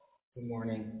Good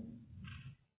morning.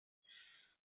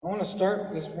 I want to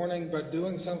start this morning by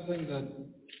doing something that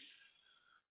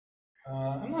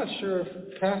I'm not sure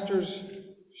if pastors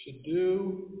should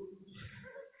do.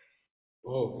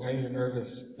 Whoa, now you're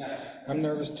nervous. I'm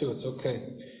nervous too. It's okay.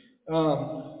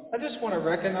 I just want to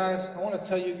I want to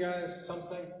tell you guys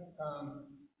something.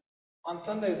 On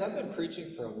Sundays, I've been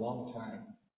preaching for a long time.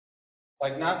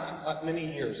 Like not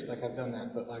many years, like I've done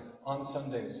that, but like on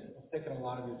Sundays, I've taken a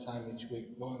lot of your time each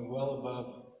week, going well above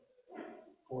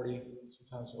 40,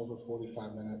 sometimes over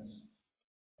 45 minutes.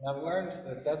 And I've learned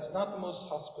that that's not the most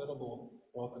hospitable,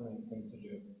 welcoming thing to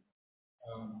do.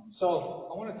 So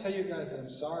I want to tell you guys that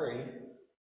I'm sorry.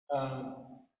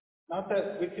 Not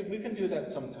that we can do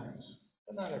that sometimes,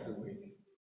 but not every week.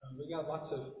 We got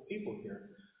lots of people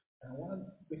here, and I want to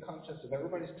be conscious of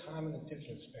everybody's time and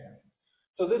attention span.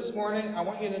 So this morning, I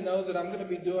want you to know that I'm going to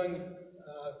be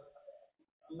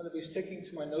sticking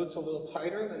to my notes a little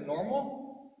tighter than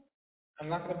normal. I'm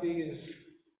not going to be as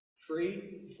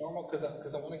free as normal because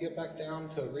I want to get back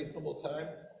down to a reasonable time.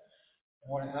 I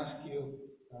want to ask you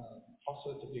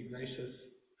also to be gracious.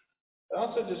 I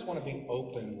also just want to be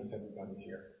open with everybody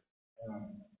here.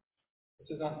 This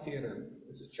is not theater.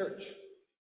 This is church.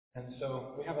 And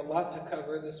so we have a lot to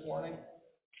cover this morning.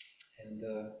 And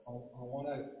I want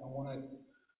to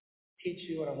teach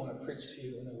you and I want to preach to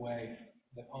you in a way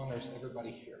that honors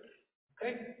everybody here.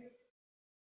 Okay? Is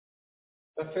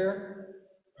that fair?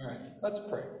 All right. Let's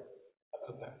pray. How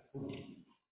about that?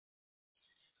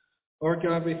 Lord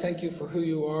God, we thank you for who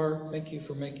you are. Thank you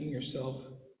for making yourself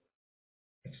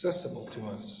accessible to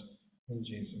us in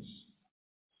Jesus.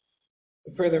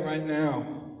 We pray that right now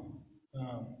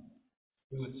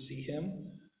we would see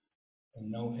him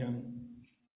and know him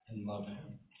and love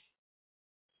him.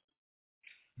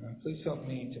 Please help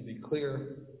me to be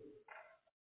clear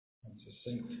and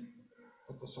succinct.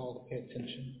 Help us all to pay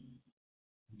attention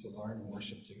and to learn and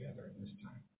worship together in this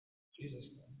time. In Jesus'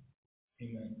 name,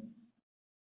 amen.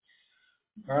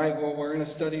 All right, well, we're in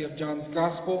a study of John's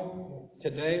Gospel.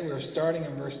 Today we're starting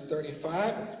in verse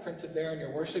 35. It's printed there in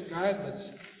your worship guide. Let's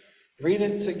read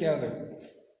it together.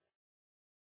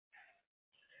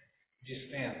 Would you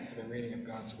stand for the reading of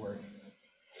God's Word?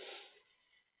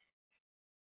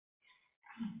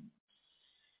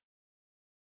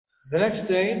 The next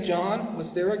day, John was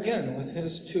there again with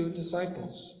his 2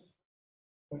 disciples.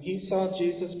 When he saw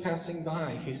Jesus passing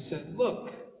by, he said, "Look,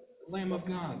 the Lamb of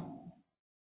God."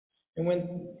 And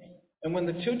when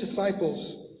the 2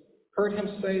 disciples heard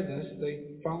him say this,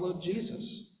 they followed Jesus.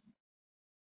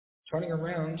 Turning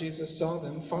around, Jesus saw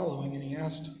them following, and he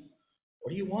asked, "What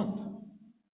do you want?"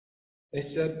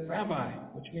 They said, "Rabbi,"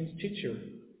 which means teacher,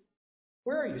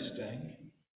 "where are you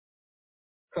staying?"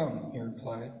 "Come," he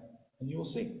replied, "and you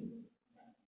will see."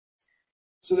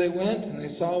 So they went and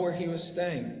they saw where he was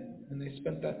staying, and they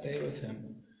spent that day with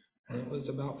him. And it was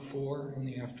about 4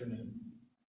 p.m.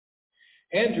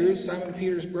 Andrew, Simon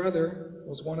Peter's brother,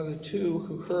 was one of the 2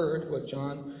 who heard what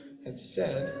John had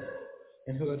said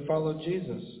and who had followed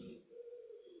Jesus.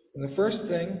 And the first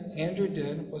thing Andrew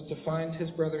did was to find his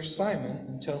brother Simon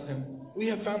and tell him, "We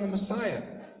have found the Messiah,"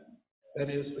 that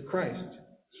is, the Christ.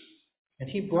 And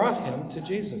he brought him to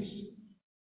Jesus.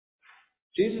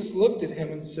 Jesus looked at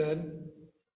him and said,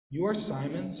 "You are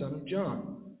Simon, son of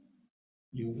John.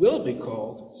 You will be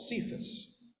called Cephas,"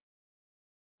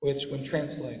 which, when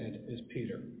translated, is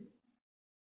Peter.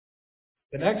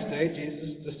 The next day,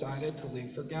 Jesus decided to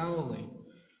leave for Galilee.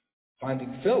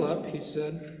 Finding Philip, he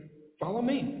said, "Follow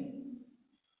me."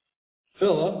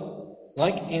 Philip,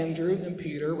 like Andrew and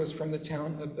Peter, was from the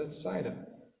town of Bethsaida.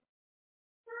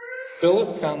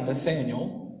 Philip found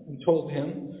Nathanael and told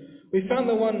him, "We found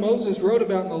the one Moses wrote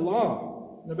about in the law,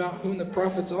 and about whom the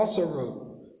prophets also wrote,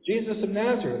 Jesus of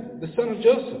Nazareth, the son of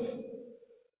Joseph."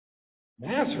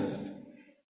 "Nazareth?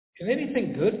 Can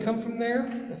anything good come from there?"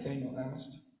 Nathanael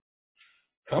asked.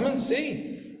 "Come and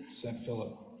see," said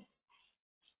Philip.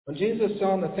 When Jesus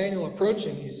saw Nathanael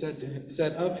approaching, he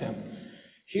said of him,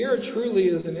 "Here truly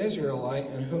is an Israelite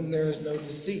in whom there is no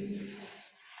deceit."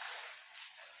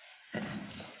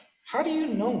 "How do you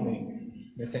know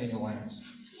me?" Nathanael asked.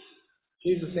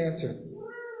 Jesus answered,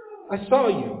 "I saw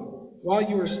you while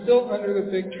you were still under the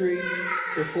fig tree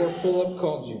before Philip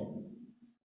called you."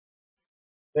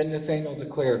 Then Nathanael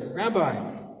declared, "Rabbi,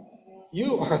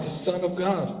 you are the Son of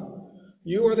God.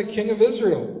 You are the King of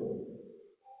Israel."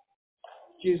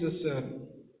 Jesus said,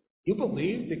 "You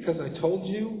believe because I told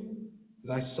you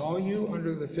that I saw you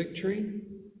under the fig tree?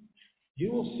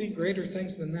 You will see greater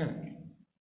things than that."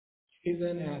 He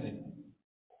then added,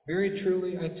 "Very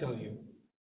truly I tell you,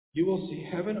 you will see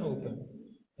heaven open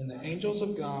and the angels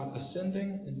of God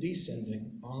ascending and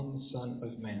descending on the Son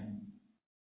of Man.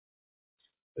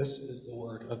 This is the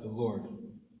word of the Lord.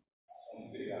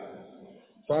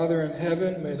 Father in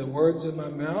heaven, may the words of my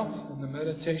mouth and the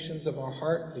meditations of our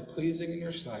heart be pleasing in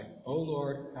your sight, O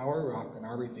Lord, our rock and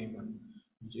our Redeemer.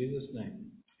 In Jesus'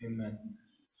 name, amen.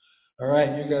 All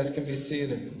right, you guys can be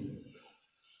seated.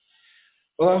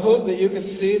 Well, I hope that you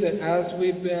can see that as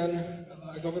we've been,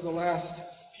 over the last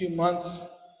few months,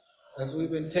 as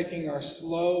we've been taking our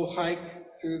slow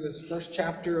hike through this first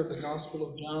chapter of the Gospel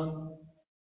of John,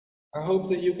 I hope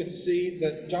that you can see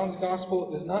that John's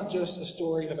Gospel is not just a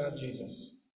story about Jesus.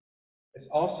 It's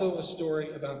also a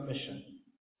story about mission.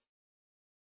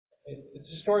 It's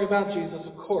a story about Jesus,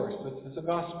 of course. It's a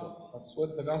gospel. That's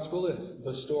what the gospel is,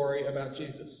 the story about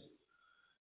Jesus.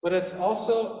 But it's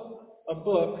also a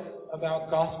book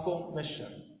about gospel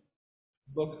mission.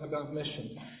 A book about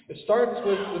mission. It starts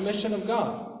with the mission of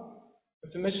God,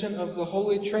 with the mission of the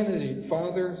Holy Trinity,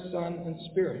 Father, Son, and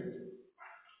Spirit.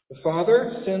 The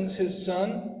Father sends his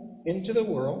Son into the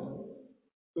world,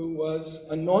 who was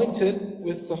anointed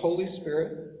with the Holy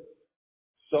Spirit,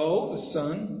 so the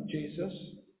Son, Jesus,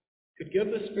 could give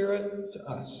the Spirit to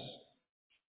us,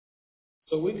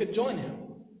 so we could join him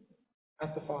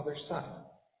at the Father's side.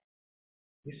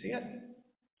 You see it?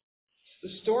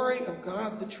 It's the story of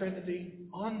God the Trinity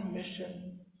on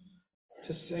mission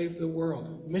to save the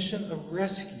world. Mission of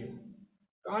rescue.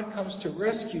 God comes to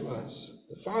rescue us.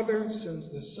 The Father sends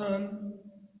the Son,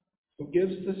 who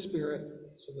gives the Spirit,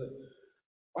 so that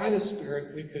by the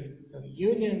Spirit we could have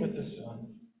union with the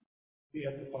Son, be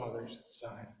at the Father's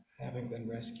side, having been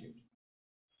rescued.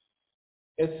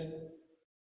 It's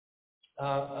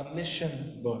a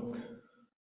mission book.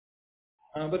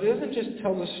 But it doesn't just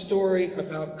tell the story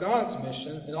about God's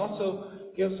mission. It also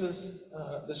gives us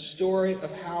the story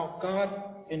of how God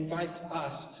invites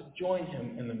us to join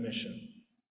him in the mission.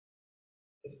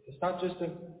 It's not just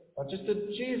a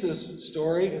Jesus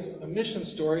story, it's a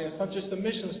mission story. It's not just a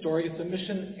mission story, it's a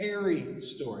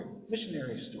missionary story.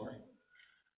 Missionary story.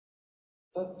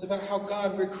 It's about how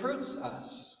God recruits us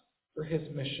for his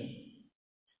mission.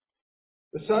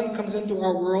 The Son comes into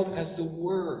our world as the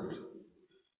Word.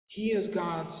 He is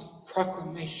God's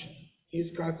proclamation. He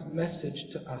is God's message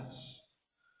to us.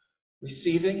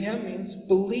 Receiving him means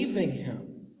believing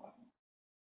him.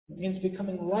 It means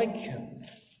becoming like him.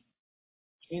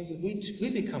 It means that we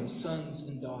become sons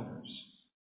and daughters.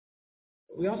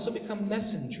 But we also become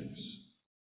messengers.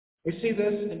 We see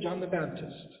this in John the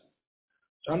Baptist.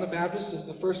 John the Baptist is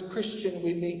the first Christian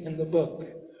we meet in the book.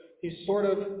 He's sort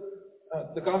of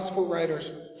the gospel writer's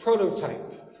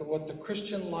prototype for what the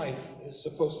Christian life is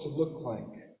supposed to look like.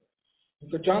 And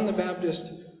for John the Baptist,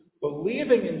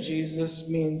 believing in Jesus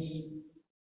means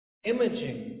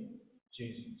imaging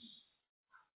Jesus.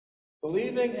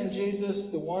 Believing in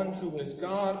Jesus, the one who is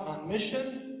God on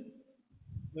mission,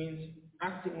 means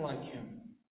acting like him,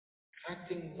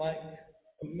 acting like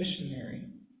a missionary.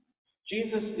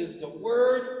 Jesus is the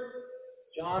Word,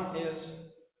 John is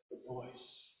the voice.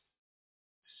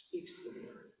 Speaks the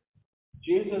Word.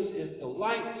 Jesus is the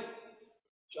light,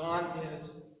 John is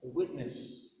the witness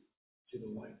to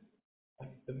the light, like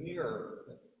the mirror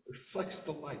that reflects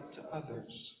the light to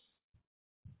others.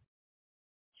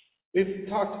 We've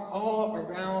talked all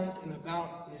around and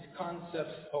about these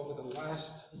concepts over the last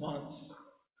months.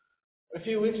 A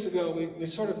few weeks ago,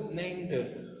 we sort of named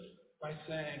it by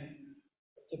saying,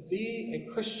 to be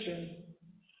a Christian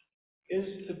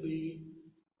is to be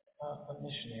a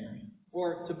missionary.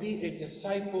 Or to be a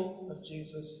disciple of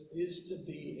Jesus is to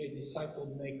be a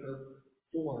disciple maker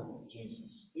for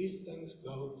Jesus. These things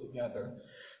go together.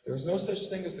 There is no such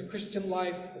thing as the Christian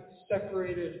life that's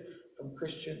separated from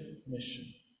Christian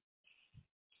mission.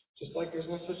 Just like there's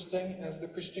no such thing as the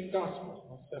Christian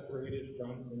gospel separated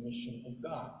from the mission of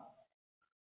God.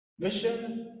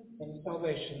 Mission and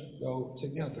salvation go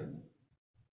together.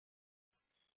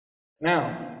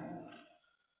 Now,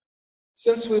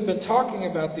 since we've been talking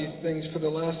about these things for the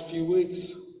last few weeks,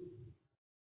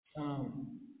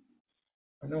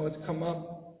 I know it's come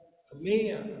up for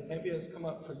me, maybe it's come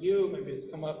up for you, maybe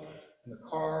it's come up in the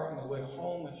car on the way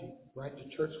home if you ride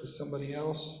to church with somebody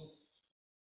else.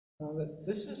 That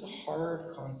this is a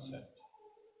hard concept.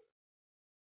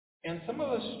 And some of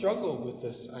us struggle with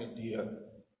this idea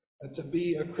that to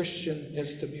be a Christian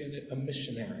is to be a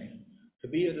missionary. To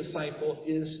be a disciple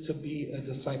is to be a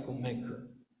disciple maker.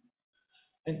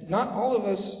 And not all of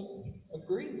us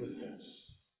agree with this.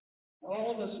 Not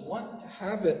all of us want to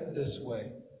have it this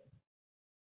way.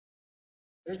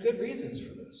 There's good reasons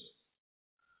for this.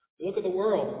 You look at the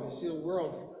world, and you see a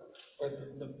world where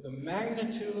the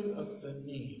magnitude of the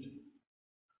need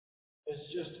is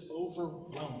just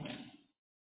overwhelming.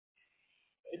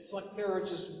 It's like there are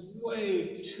just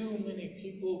way too many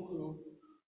people who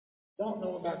don't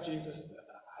know about Jesus.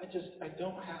 I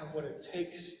don't have what it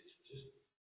takes.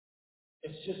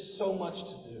 It's just so much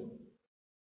to do.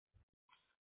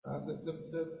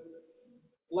 The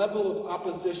level of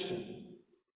opposition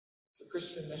to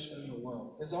Christian mission in the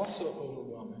world is also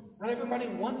overwhelming. Not everybody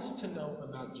wants to know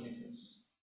about Jesus.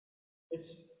 It's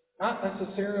not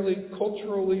necessarily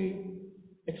culturally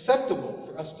acceptable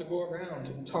for us to go around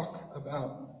and talk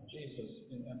about Jesus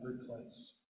in every place.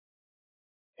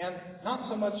 And not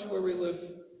so much where we live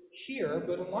here,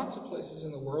 but in lots of places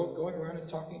in the world, going around and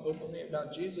talking openly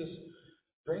about Jesus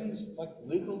brings like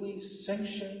legally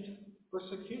sanctioned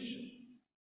persecution.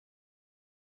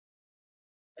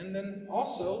 And then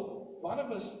also, a lot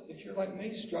of us, if you're like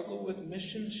me, struggle with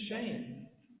mission shame.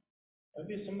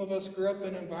 Maybe some of us grew up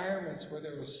in environments where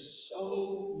there was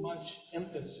so much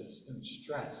emphasis and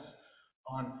stress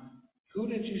on who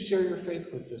did you share your faith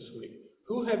with this week?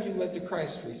 Who have you led to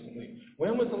Christ recently?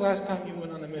 When was the last time you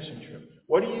went on a mission trip?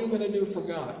 What are you going to do for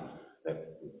God?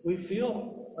 That we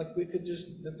feel like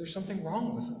that there's something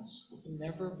wrong with us. We can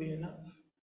never be enough.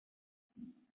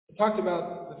 We talked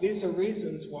about that these are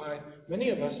reasons why many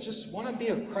of us just want to be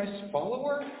a Christ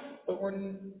follower, but we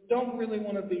don't really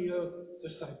want to be a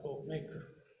disciple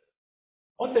maker.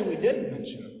 One thing we didn't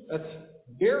mention that's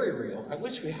very real, I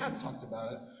wish we had talked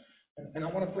about it, and I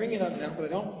want to bring it up now, but I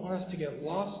don't want us to get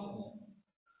lost in it.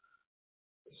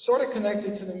 It's sort of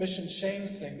connected to the mission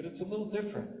shame thing, but it's a little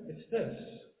different. It's this.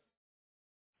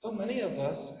 So many of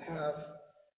us have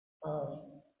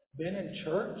been in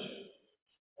church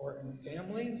or in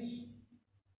families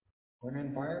or in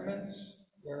environments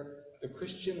where the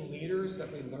Christian leaders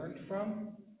that we learned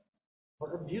from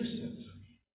were abusive,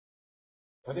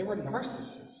 or they were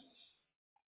narcissists,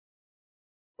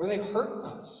 or they hurt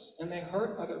us and they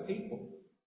hurt other people.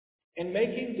 And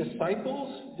making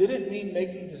disciples didn't mean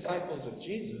making disciples of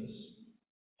Jesus.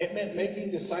 It meant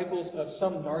making disciples of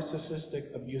some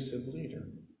narcissistic, abusive leader.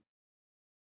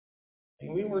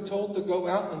 And we were told to go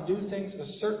out and do things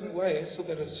a certain way so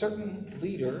that a certain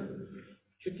leader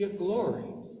could get glory,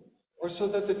 or so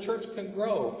that the church can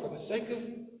grow for the sake of,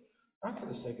 not for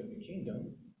the sake of the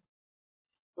kingdom,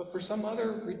 but for some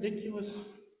other ridiculous,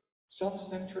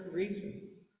 self-centered reason.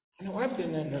 I know I've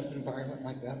been in an environment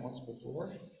like that once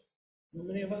before. And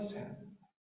many of us have.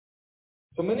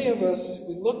 So many of us,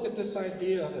 we look at this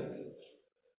idea that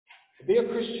to be a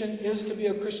Christian is to be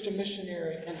a Christian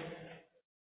missionary, and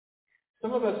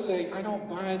some of us say, I don't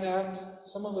buy that.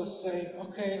 Some of us say,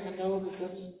 okay, I know that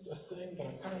that's a thing, but I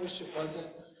kind of wish it wasn't.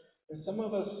 And some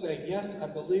of us say, yes, I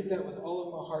believe that with all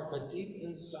of my heart, but deep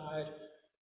inside,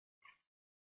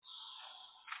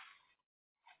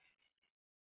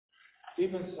 we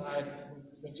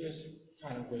just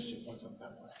kind of wish it wasn't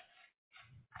that way.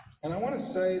 And I want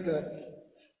to say that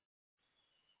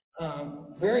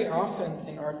very often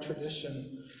in our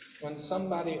tradition, when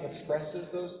somebody expresses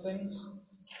those things,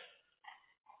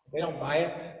 they don't buy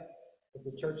it, but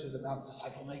the church is about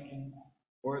disciple making,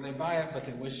 or they buy it, but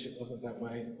they wish it wasn't that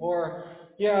way, or,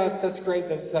 yeah, that's great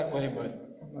that it's that way,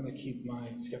 but I'm going to keep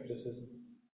my skepticism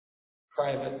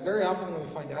private. Very often when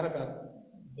we find out about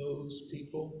those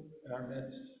people in our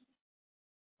midst,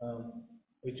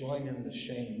 we join in the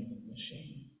shame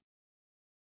machine.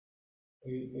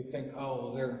 We think,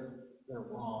 oh, they're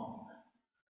wrong,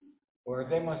 or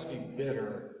they must be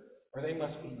bitter, or they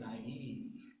must be naive,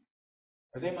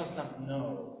 or they must not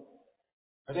know,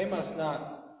 or they must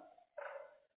not,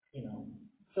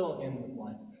 fill in the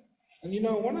blank.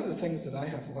 And one of the things that I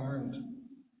have learned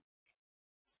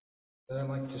that I'd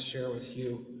like to share with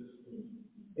you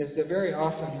is that very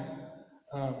often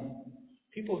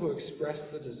people who express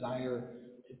the desire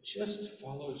to just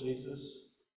follow Jesus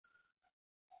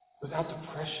without the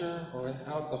pressure or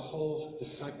without the whole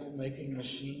disciple-making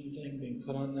machine thing being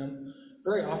put on them,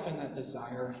 very often that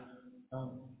desire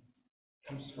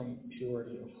comes from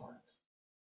purity of heart.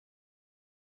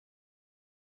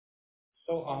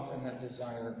 So often that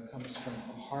desire comes from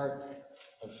a heart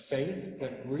of faith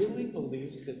that really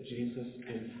believes that Jesus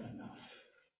is enough.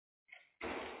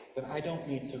 That I don't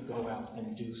need to go out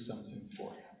and do something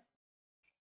for him.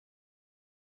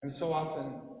 And so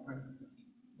often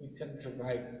we tend to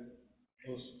write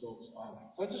those folks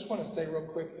off. So I just want to say real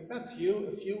quick, if that's you,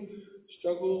 if you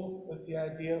struggle with the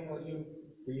idea or you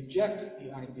reject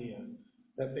the idea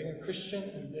that being a Christian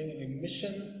and being a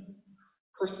mission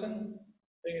person,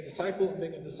 being a disciple and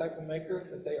being a disciple maker,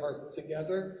 that they are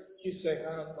together, if you say,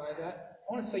 I don't buy that,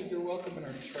 I want to say you're welcome in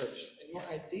our church, and your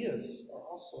ideas are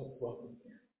also welcome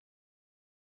here.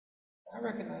 I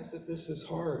recognize that this is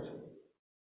hard.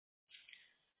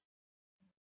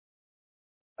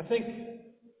 I think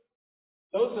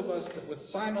those of us that would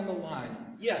sign on the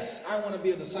line, yes, I want to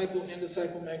be a disciple and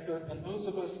disciple maker, and those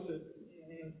of us that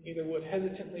either would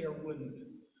hesitantly or wouldn't,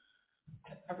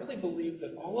 I really believe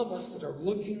that all of us that are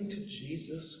looking to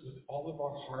Jesus with all of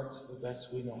our hearts the best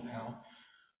we know how,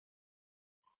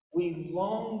 we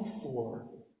long for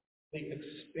the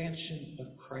expansion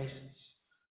of Christ's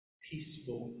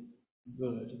peaceful,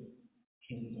 good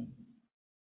kingdom.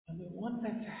 And we want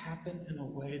that to happen in a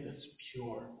way that's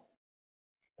pure,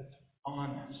 that's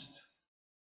honest,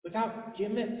 without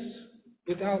gimmicks,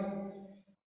 without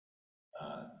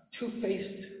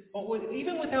two-faced,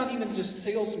 even without even just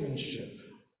salesmanship,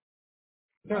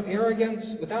 without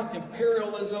arrogance, without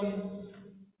imperialism.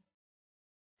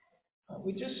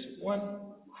 We just want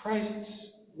Christ's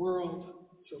world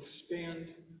to expand,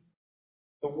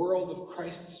 the world of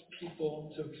Christ's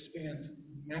people to expand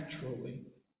naturally.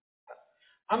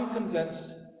 I'm convinced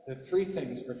that three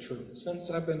things are true. Since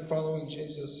I've been following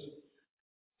Jesus,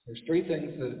 there's three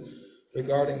things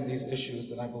regarding these issues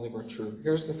that I believe are true.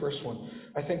 Here's the first one.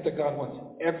 I think that God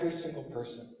wants every single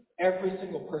person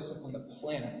on the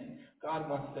planet, God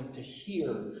wants them to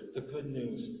hear the good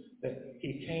news that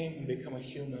he came and became a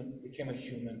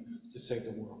human to save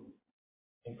the world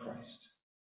in Christ.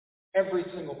 Every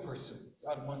single person,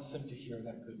 God wants them to hear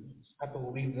that good news. I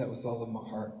believe that with all of my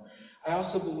heart. I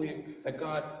also believe that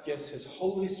God gives his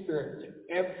Holy Spirit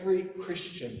to every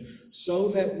Christian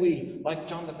so that we, like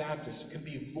John the Baptist, can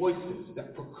be voices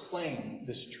that proclaim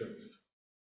this truth.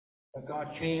 That God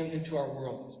came into our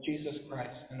world as Jesus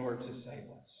Christ in order to save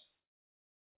us.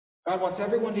 God wants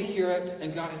everyone to hear it,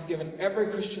 and God has given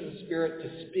every Christian the Spirit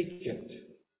to speak it.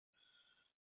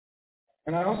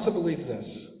 And I also believe this.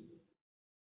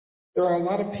 There are a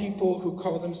lot of people who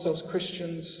call themselves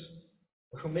Christians,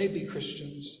 or who may be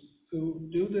Christians, who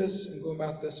do this and go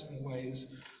about this in ways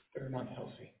that are not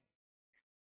healthy.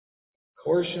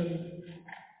 Coercion,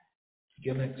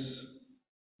 gimmicks,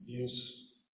 abuse.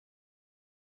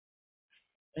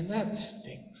 And that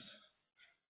stinks.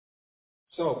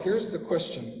 So here's the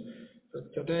question for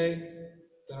today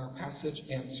that our passage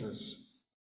answers.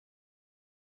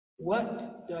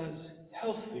 What does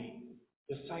healthy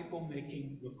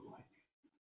disciple-making look like?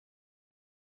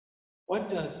 What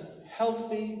does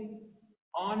healthy,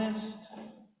 honest,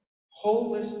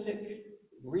 holistic,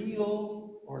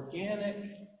 real, organic,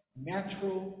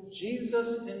 natural,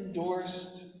 Jesus-endorsed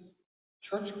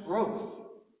church growth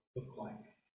look like?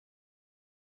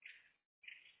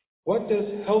 What does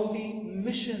healthy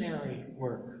missionary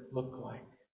work look like?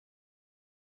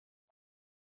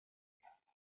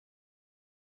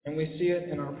 And we see it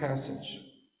in our passage.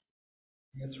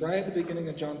 And it's right at the beginning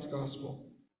of John's Gospel.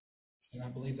 And I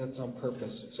believe that's on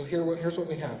purpose. So here's what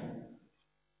we have.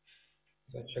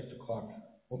 As I check the clock.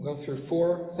 We'll go through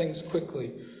four things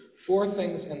quickly. Four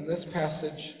things in this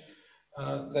passage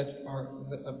that are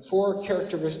four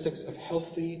characteristics of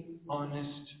healthy,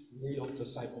 honest, real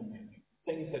disciple-making.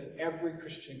 Things that every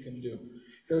Christian can do.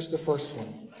 Here's the first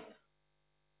one.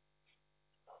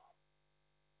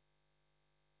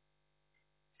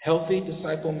 Healthy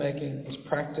disciple-making is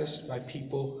practiced by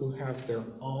people who have their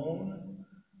own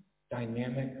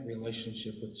dynamic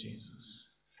relationship with Jesus.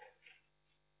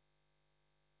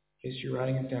 In case you're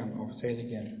writing it down, I'll say it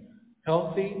again.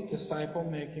 Healthy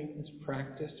disciple-making is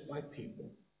practiced by people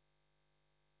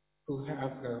who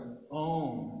have their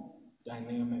own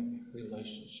dynamic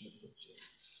relationship with Jesus.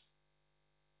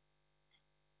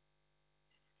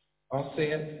 I'll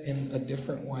say it in a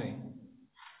different way.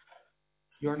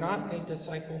 You're not a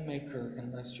disciple maker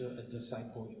unless you're a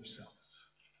disciple yourself.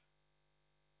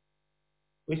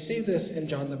 We see this in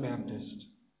John the Baptist.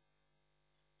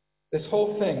 This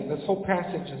whole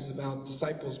passage is about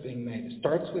disciples being made. It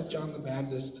starts with John the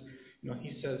Baptist.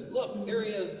 He says, look, there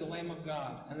he is, the Lamb of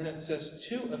God. And then it says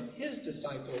two of his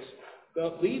disciples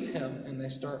leave him and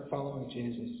they start following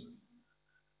Jesus.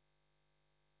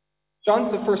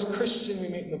 John's the first Christian we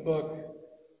meet in the book,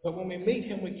 but when we meet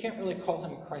him, we can't really call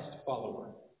him a Christ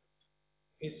follower.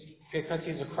 Because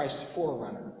he's a Christ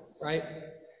forerunner, right?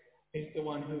 He's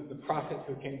the prophet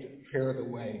who came to prepare the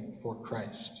way for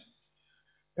Christ.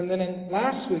 And then in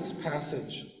last week's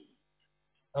passage,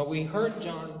 we heard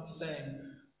John saying,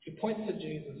 he points to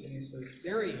Jesus and he says,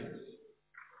 there he is.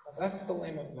 That's the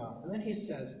Lamb of God. And then he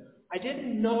says, I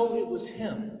didn't know it was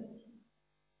him.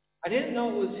 I didn't know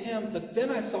it was him, but then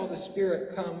I saw the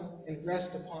Spirit come and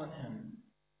rest upon him.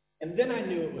 And then I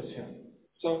knew it was him.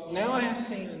 So now I have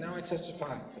seen and now I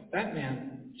testify that that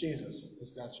man, Jesus, is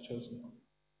God's chosen one.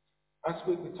 Last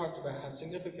week we talked about how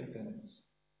significant that is.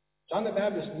 John the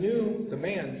Baptist knew the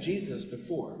man, Jesus,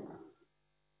 before.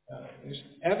 There's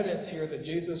evidence here that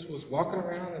Jesus was walking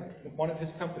around in one of his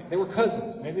company. They were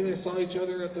cousins. Maybe they saw each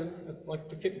other at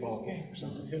the kickball game or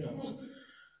something. Who knows?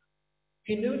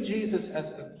 He knew Jesus as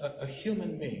a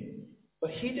human being,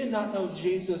 but he did not know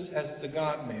Jesus as the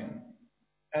God-man,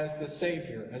 as the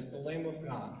Savior, as the Lamb of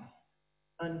God,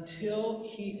 until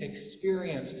he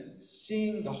experienced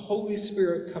seeing the Holy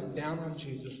Spirit come down on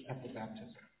Jesus at the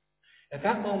baptism. At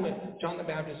that moment, John the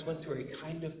Baptist went through a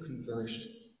kind of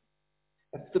conversion.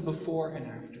 That's the before and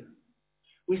after.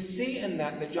 We see in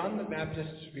that John the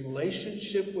Baptist's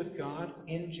relationship with God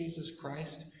in Jesus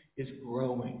Christ is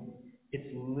growing. It's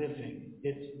living.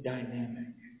 It's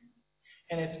dynamic.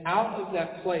 And it's out of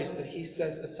that place that he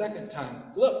says a second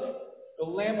time, look, the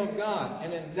Lamb of God.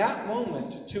 And in that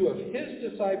moment, two of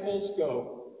his disciples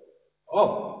go,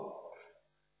 oh,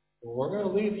 well, we're going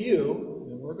to leave you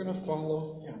and we're going to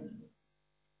follow him.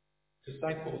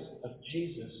 Disciples of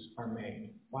Jesus are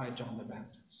made by John the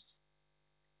Baptist.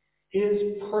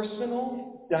 His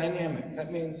personal dynamic,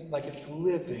 that means like it's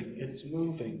living, it's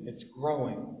moving, it's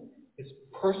growing. His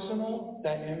personal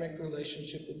dynamic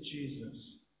relationship with Jesus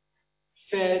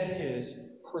fed his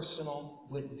personal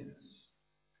witness.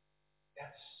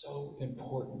 That's so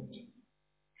important.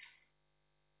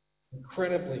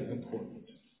 Incredibly important.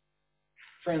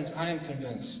 Friends, I am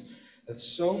convinced that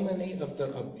so many of the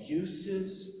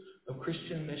abuses of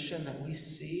Christian mission that we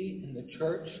see in the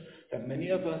church, that many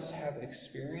of us have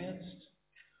experienced.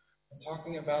 I'm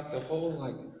talking about the whole,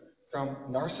 from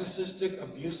narcissistic,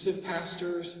 abusive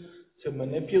pastors to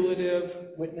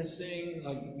manipulative witnessing,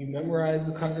 you memorize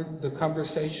the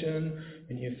conversation,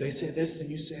 and if they say this, then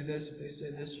you say this. If they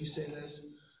say this, you say this.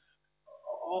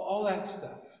 All that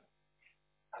stuff.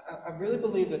 I really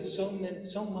believe that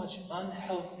so much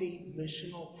unhealthy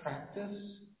missional practice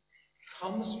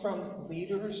comes from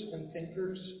leaders and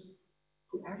thinkers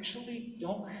who actually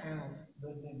don't have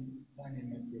living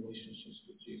dynamic relationships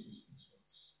with Jesus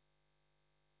themselves.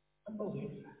 I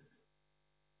believe that.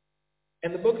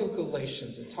 In the book of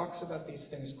Galatians, it talks about these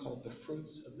things called the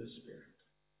fruits of the Spirit.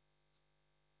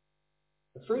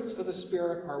 The fruits of the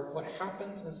Spirit are what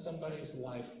happens in somebody's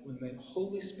life when the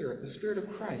Holy Spirit, the Spirit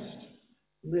of Christ,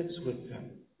 lives with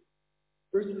them.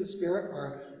 Fruits of the Spirit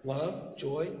are love,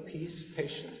 joy, peace,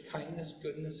 patience, kindness,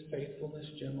 goodness, faithfulness,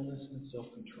 gentleness, and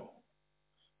self-control.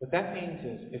 What that means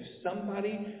is if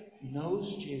somebody knows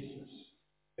Jesus,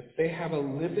 if they have a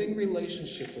living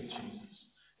relationship with Jesus,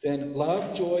 then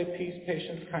love, joy, peace,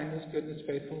 patience, kindness, goodness,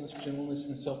 faithfulness, gentleness,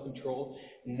 and self-control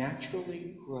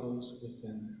naturally grows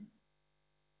within them.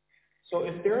 So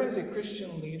if there is a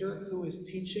Christian leader who is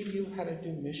teaching you how to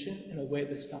do mission in a way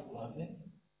that's not loving,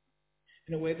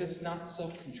 in a way that's not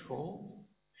self-controlled,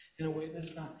 in a way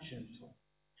that's not gentle,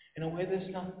 in a way that's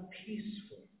not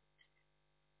peaceful,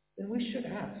 then we should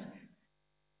ask,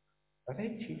 are they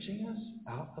teaching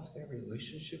us out of their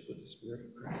relationship with the Spirit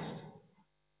of Christ?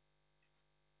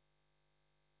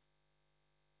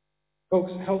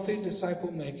 Folks, healthy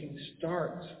disciple-making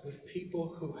starts with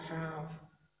people who have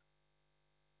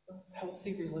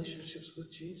healthy relationships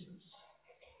with Jesus.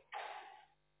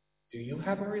 Do you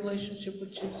have a relationship with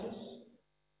Jesus?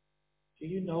 Do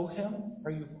you know him?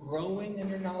 Are you growing in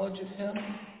your knowledge of him?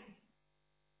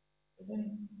 And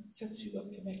then it sets you up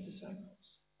to make disciples.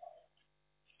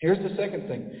 Here's the second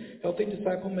thing. Healthy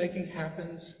disciple-making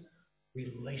happens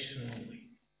relationally.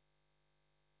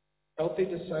 Healthy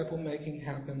disciple-making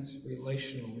happens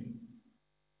relationally.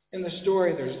 In the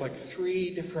story, there's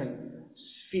 3 different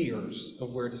spheres of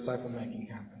where disciple-making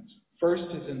happens. First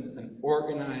is in an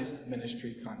organized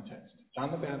ministry context.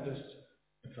 John the Baptist,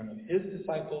 in front of his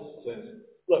disciples, says,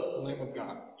 look, the Lamb of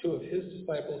God. 2 of his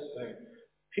disciples say,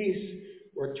 peace,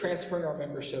 we're transferring our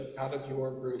membership out of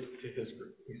your group to his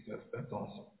group. He says, that's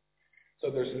awesome.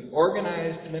 So there's an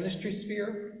organized ministry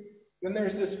sphere. Then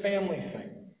there's this family thing.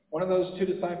 One of those 2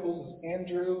 disciples is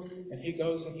Andrew, and he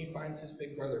goes and he finds his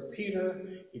big brother Peter.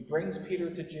 He brings Peter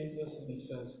to Jesus, and he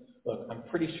says, look, I'm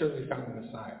pretty sure we found the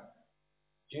Messiah.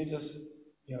 Jesus,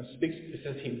 speaks, it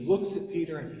says he looks at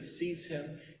Peter and he sees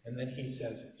him, and then he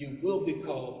says, you will be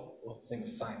called, well, his name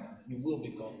is Simon, you will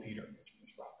be called Peter,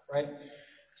 right?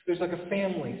 So there's a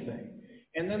family thing.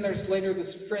 And then there's later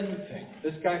this friend thing.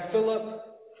 This guy Philip,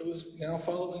 who's now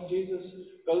following Jesus,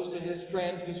 goes to his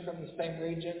friend who's from the same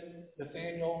region,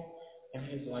 Nathaniel, and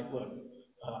he's like, look,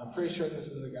 I'm pretty sure this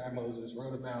is the guy Moses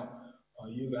wrote about.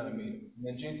 You got to meet him. And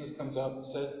then Jesus comes up and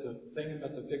says the thing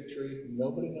about the fig tree.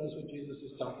 Nobody knows what Jesus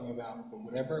is talking about, but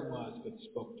whatever it was, it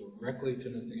spoke directly to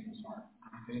Nathaniel's heart.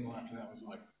 Nathaniel after that was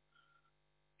like,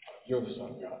 you're the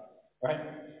Son of God, right?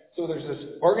 So there's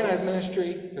this organized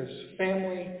ministry, there's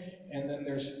family, and then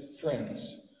there's friends.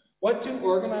 What do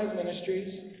organized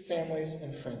ministries, families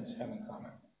and friends have in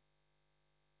common?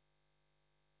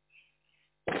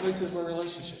 The places where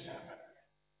relationships happen.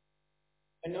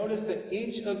 And notice that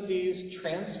each of these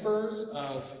transfers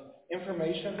of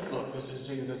information, look, this is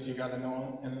Jesus, you got to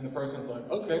know him, and then the person's like,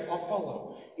 okay, I'll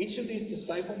follow. Each of these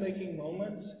disciple-making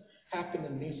moments happen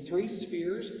in these three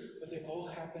spheres, but they all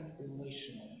happen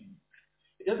relationally.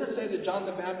 It doesn't say that John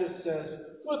the Baptist says,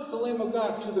 look, the Lamb of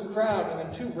God, to the crowd, and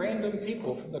then two random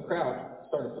people from the crowd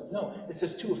started. No, it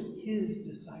says two of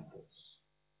his disciples,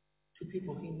 two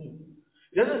people he knew.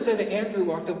 It doesn't say that Andrew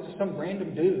walked up to some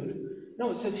random dude.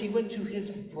 No, it says he went to his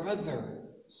brother,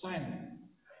 Simon.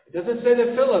 It doesn't say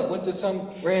that Philip went to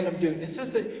some random dude. It says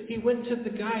that he went to the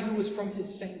guy who was from his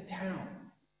same town.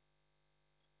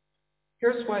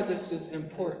 Here's why this is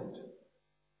important.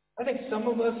 I think some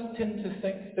of us tend to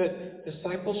think that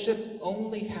discipleship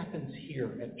only happens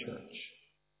here at church.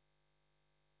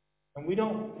 And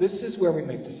this is where we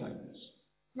make disciples.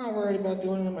 I'm not worried about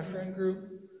doing it in my friend group.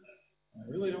 I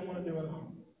really don't want to do it at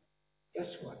home. Guess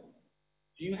what?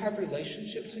 Do you have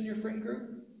relationships in your friend group?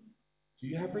 Do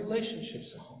you have relationships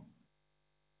at home?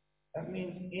 That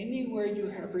means anywhere you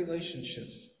have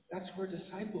relationships, that's where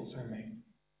disciples are made.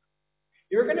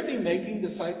 You're going to be making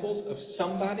disciples of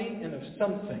somebody and of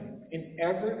something in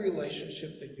every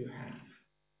relationship that you have.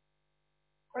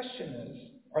 Question is,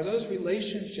 are those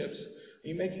relationships, are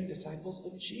you making disciples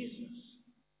of Jesus?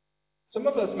 Some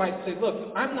of us might say,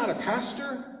 look, I'm not a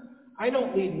pastor. I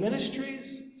don't lead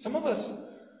ministries. Some of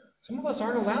us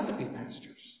aren't allowed to be pastors.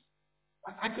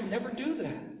 I could never do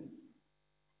that.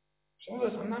 Some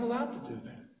of us, I'm not allowed to do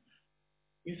that.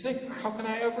 You think, how can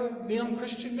I ever be on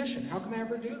Christian mission? How can I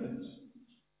ever do this?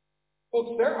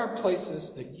 Folks, there are places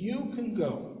that you can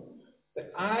go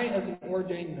that I, as an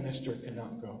ordained minister,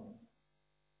 cannot go.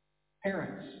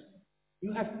 Parents,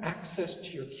 you have access to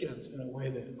your kids in a way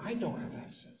that I don't have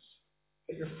access,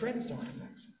 that your friends don't have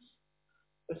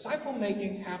access. Disciple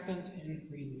making happens in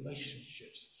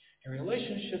relationships, and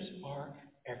relationships are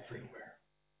everywhere.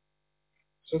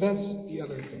 So that's the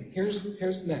other thing. Here's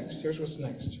next. Here's what's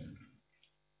next.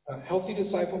 Healthy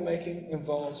disciple making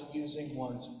involves using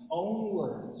one's own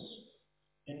words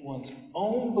and one's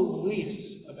own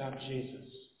beliefs about Jesus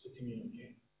to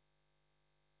communicate.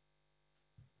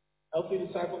 Healthy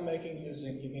disciple making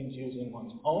means using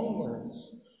one's own words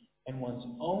and one's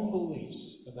own beliefs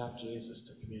about Jesus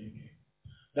to communicate.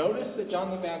 Notice that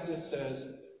John the Baptist says,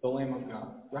 the Lamb of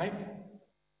God, right?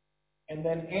 And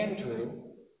then Andrew,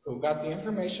 who got the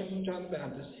information from John the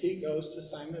Baptist, he goes to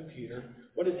Simon Peter.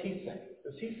 What does he say?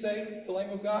 Does he say the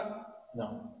Lamb of God?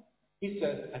 No. He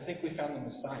says, I think we found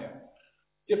the Messiah.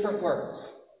 Different words.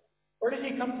 Where did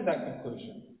he come to that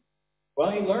conclusion?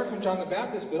 Well, he learned from John the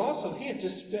Baptist, but also he had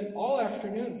just spent all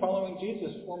afternoon following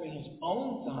Jesus, forming his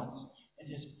own thoughts and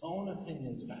his own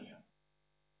opinions about him.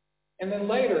 And then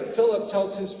later, Philip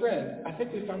tells his friend, I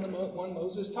think we found the one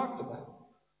Moses talked about.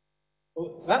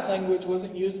 Well, that language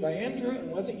wasn't used by Andrew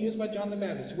and wasn't used by John the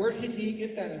Baptist. Where did he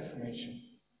get that information?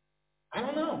 I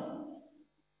don't know.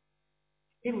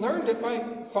 He learned it by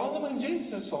following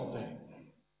Jesus all day.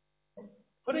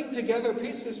 Putting together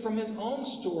pieces from his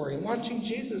own story and watching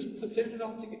Jesus fit it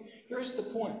all together. Here's the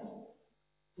point.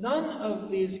 None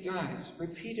of these guys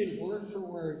repeated word for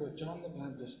word what John the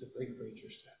Baptist, the great preacher,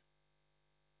 said.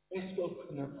 They spoke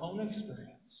from their own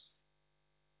experience.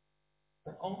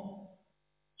 Their own.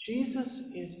 Jesus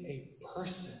is a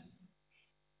person.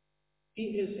 He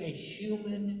is a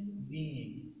human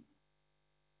being.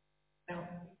 Now,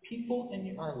 people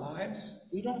in our lives,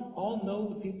 we don't all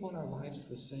know the people in our lives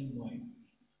the same way.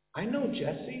 I know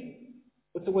Jesse,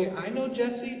 but the way I know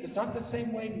Jesse is not the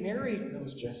same way Mary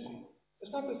knows Jesse.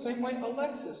 It's not the same way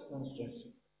Alexis knows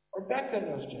Jesse, or Becca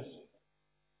knows Jesse.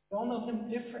 We all know him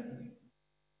differently.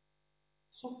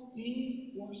 So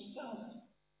be yourself.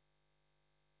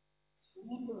 It's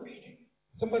liberating.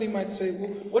 Somebody might say,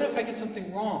 well, what if I get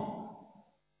something wrong?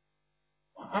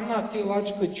 I'm not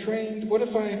theologically trained. What if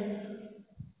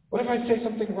I say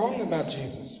something wrong about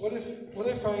Jesus? What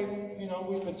if I,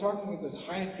 we've been talking with this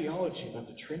high theology about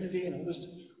the Trinity and all this.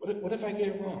 What if I get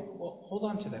it wrong? Well, hold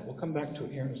on to that. We'll come back to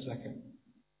it here in a second.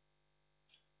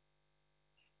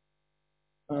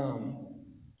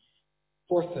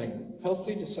 Fourth thing,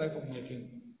 healthy disciple making,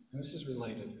 and this is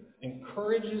related,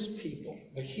 encourages people,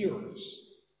 the hearers,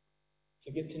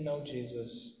 to get to know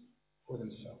Jesus for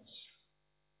themselves.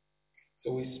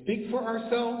 So we speak for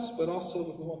ourselves, but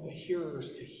also we want the hearers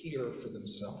to hear for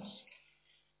themselves.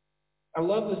 I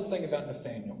love this thing about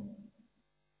Nathaniel.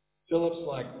 Philip's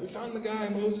like, we found the guy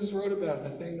Moses wrote about.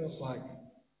 Nathaniel's like,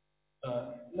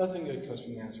 nothing good comes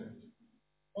from Nazareth.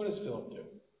 What does Philip do?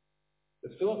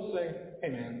 Does Philip say, hey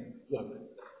man, look,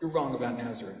 you're wrong about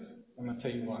Nazareth. I'm going to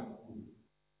tell you why.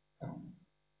 No.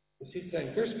 Does he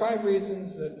say, here's 5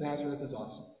 reasons that Nazareth is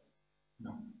awesome?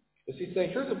 No. Does he say,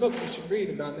 here's a book you should read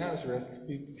about Nazareth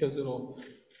because it'll...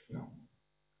 No.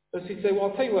 Does he say, well,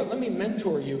 I'll tell you what, let me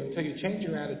mentor you until you change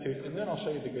your attitude, and then I'll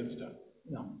show you the good stuff?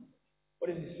 No.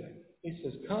 What does he say? He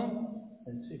says, come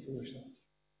and see for yourself.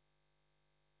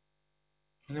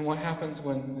 And then what happens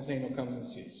when Nathanael comes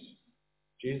and sees?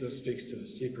 Jesus speaks to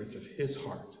the secrets of his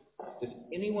heart. Does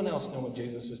anyone else know what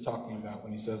Jesus is talking about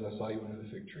when he says, I saw you under the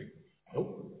fig tree?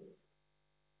 Nope.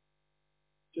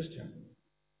 Just him.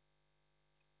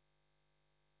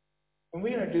 When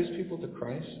we introduce people to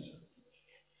Christ,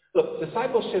 look,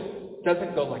 discipleship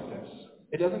doesn't go like this.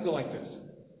 It doesn't go like this.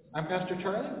 I'm Pastor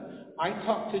Charlie. I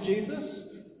talk to Jesus,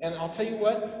 and I'll tell you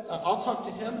what, I'll talk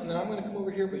to him, and then I'm going to come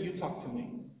over here, but you talk to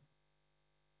me.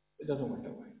 It doesn't work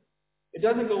that way. It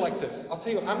doesn't go like this. I'll tell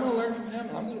you what, I'm going to learn from him,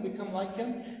 and I'm going to become like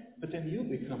him, but then you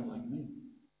become like me.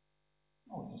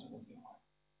 No, it doesn't work that way.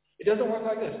 It doesn't work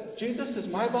like this. Jesus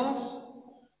is my boss,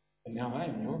 and now I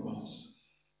am your boss.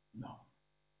 No.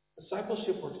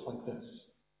 Discipleship works like this.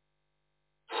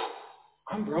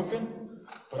 I'm broken,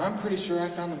 but I'm pretty sure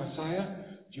I found the Messiah.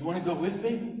 Do you want to go with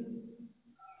me?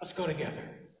 Let's go together.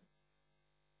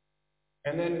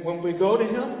 And then when we go to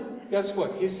him, guess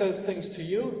what? He says things to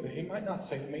you that he might not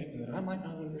say to me and that I might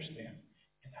not understand.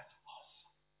 And that's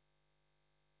awesome.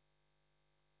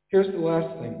 Here's the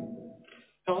last thing.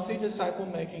 Healthy disciple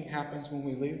making happens when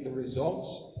we leave the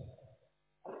results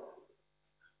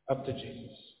up to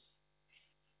Jesus.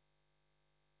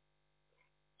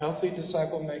 Healthy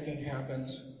disciple making happens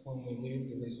when we leave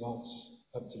the results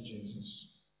up to Jesus.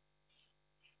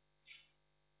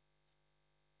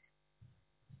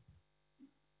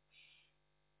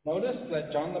 Notice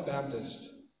that John the Baptist,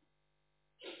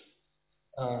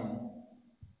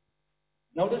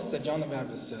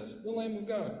 says, the Lamb of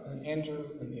God, and Andrew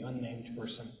and the unnamed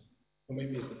person, who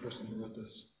maybe is the person who wrote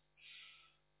this,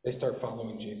 they start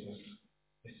following Jesus.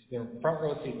 They're front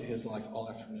row seat to his life all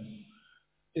afternoon.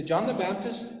 Did John the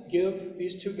Baptist give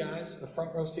these 2 guys a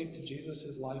front row seat to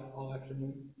Jesus' life all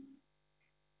afternoon?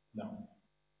 No.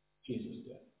 Jesus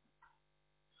did.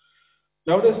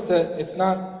 Notice that it's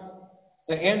not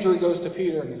that Andrew goes to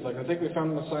Peter and he's like, I think we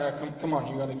found the Messiah. Come on,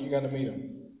 you got to meet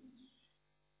him.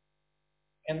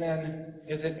 And then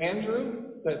is it Andrew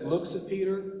that looks at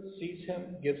Peter, sees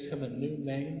him, gives him a new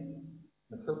name,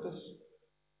 a purpose?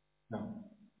 No.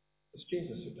 It's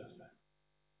Jesus who does that.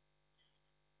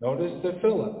 Notice that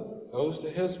Philip goes to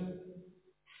his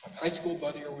high school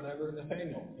buddy or whatever,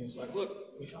 Nathanael. He's like, look,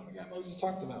 we found the guy Moses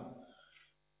talked about.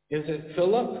 Is it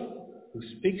Philip who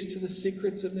speaks to the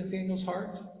secrets of Nathanael's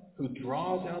heart? Who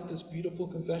draws out this beautiful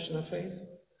confession of faith?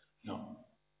 No,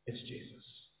 it's Jesus.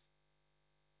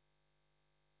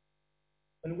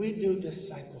 When we do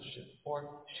discipleship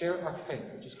or share our faith,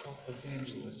 which is called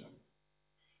evangelism,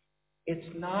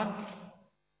 it's not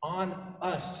on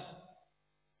us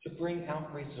to bring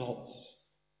out results.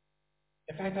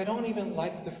 In fact, I don't even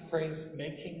like the phrase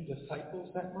making disciples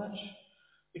that much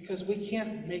because we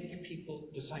can't make people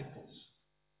disciples.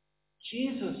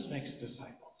 Jesus makes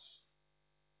disciples.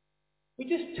 We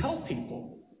just tell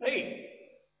people, hey,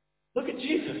 look at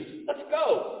Jesus. Let's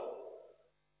go.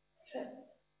 That's it.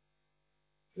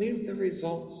 Leave the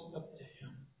results up to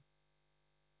him.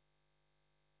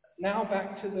 Now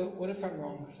back to the what if I'm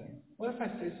wrong thing. What if I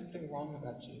say something wrong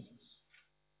about Jesus?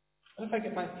 What if I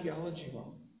get my theology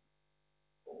wrong?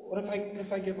 What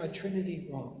if I get my Trinity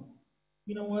wrong?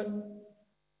 You know what?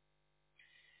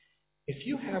 If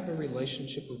you have a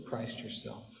relationship with Christ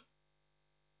yourself,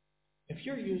 if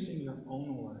you're using your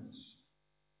own words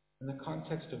in the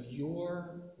context of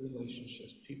your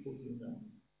relationships, people you know,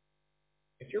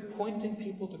 if you're pointing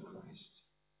people to Christ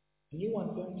and you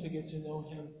want them to get to know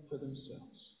him for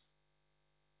themselves,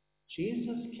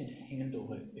 Jesus can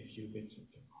handle it if you get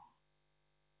something wrong.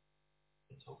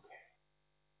 It's okay.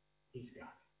 He's got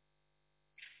it.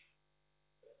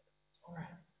 It's all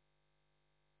right.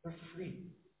 We're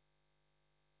free.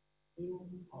 You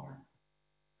are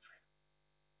free.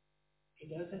 He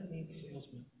doesn't need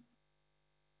salesmen.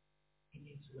 He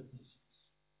needs witnesses.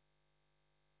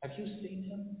 Have you seen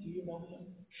him? Do you know him?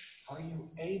 Are you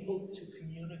able to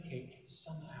communicate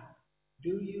somehow?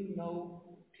 Do you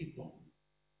know people?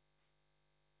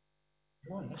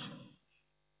 You're on mission.